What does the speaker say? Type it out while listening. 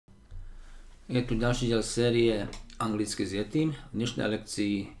Je tu ďalší diel série Anglicky s Yetim. V dnešnej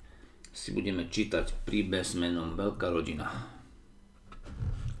lekcii si budeme čítať príbeh s menom Veľká rodina.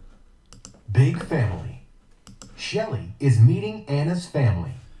 Big family. Shelley is meeting Anna's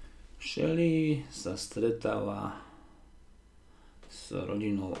family. Shelley sa stretáva s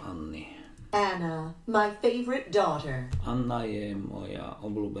rodinou Anny. Anna, my favorite daughter. Anna je moja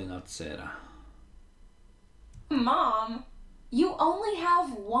obľúbená dcéra. Mom, you only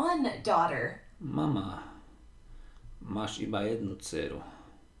have one daughter. Mama, máš iba jednu dceru.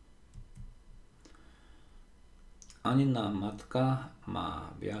 Anina matka má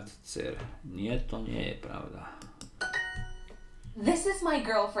viac dcer. Nie, to nie je pravda. This is my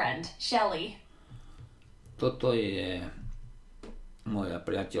girlfriend, Shelley. Toto je moja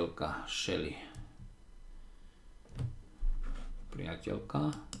priateľka Shelley.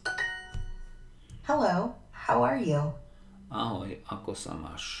 Priateľka. Hello, how are you? Ahoj, ako sa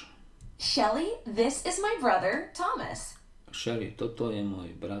máš? Shelley, this is my brother, Thomas. Shelley, toto je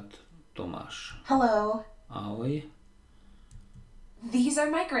môj brat Tomáš. Hello. Ahoj. These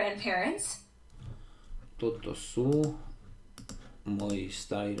are my grandparents. Toto sú moji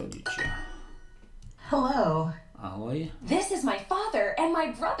starí rodičia. Hello. Ahoj. This is my father and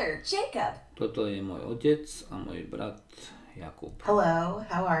my brother, Jacob. Toto je môj otec a môj brat Jakub. Hello,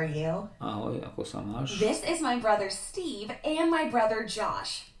 how are you? Ahoj, ako sa máš? This is my brother Steve and my brother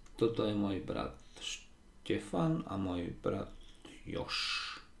Josh. Toto je môj brat Štefan a môj brat Još.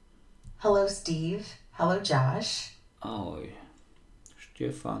 Hello, Steve. Hello, Josh. Ahoj,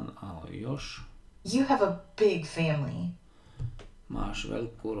 Štefan, ahoj, Još. You have a big family. Máš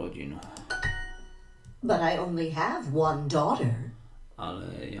veľkú rodinu. But I only have one daughter.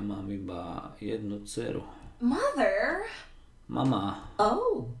 Ale ja mám iba jednu dceru. Mother? Mama.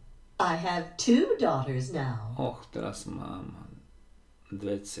 Oh, I have two daughters now. Teraz mám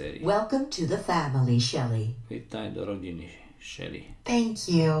dve dcery. Welcome to the family, Shelley. Vítaj do rodiny, Shelley.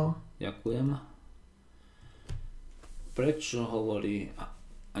 Thank you. Ďakujem. Prečo hovorí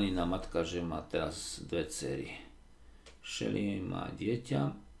Anina matka, že má teraz dve dcery? Shelley má dieťa.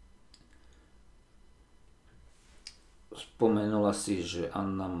 Spomenula si, že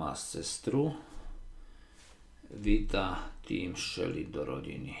Anna má sestru. Víta tým Shelley do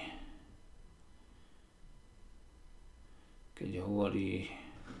rodiny. Keď hovorí,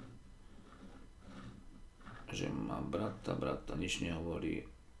 že má brata, nič nehovorí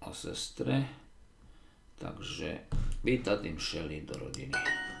o sestre, takže víta tým Shelley do rodiny.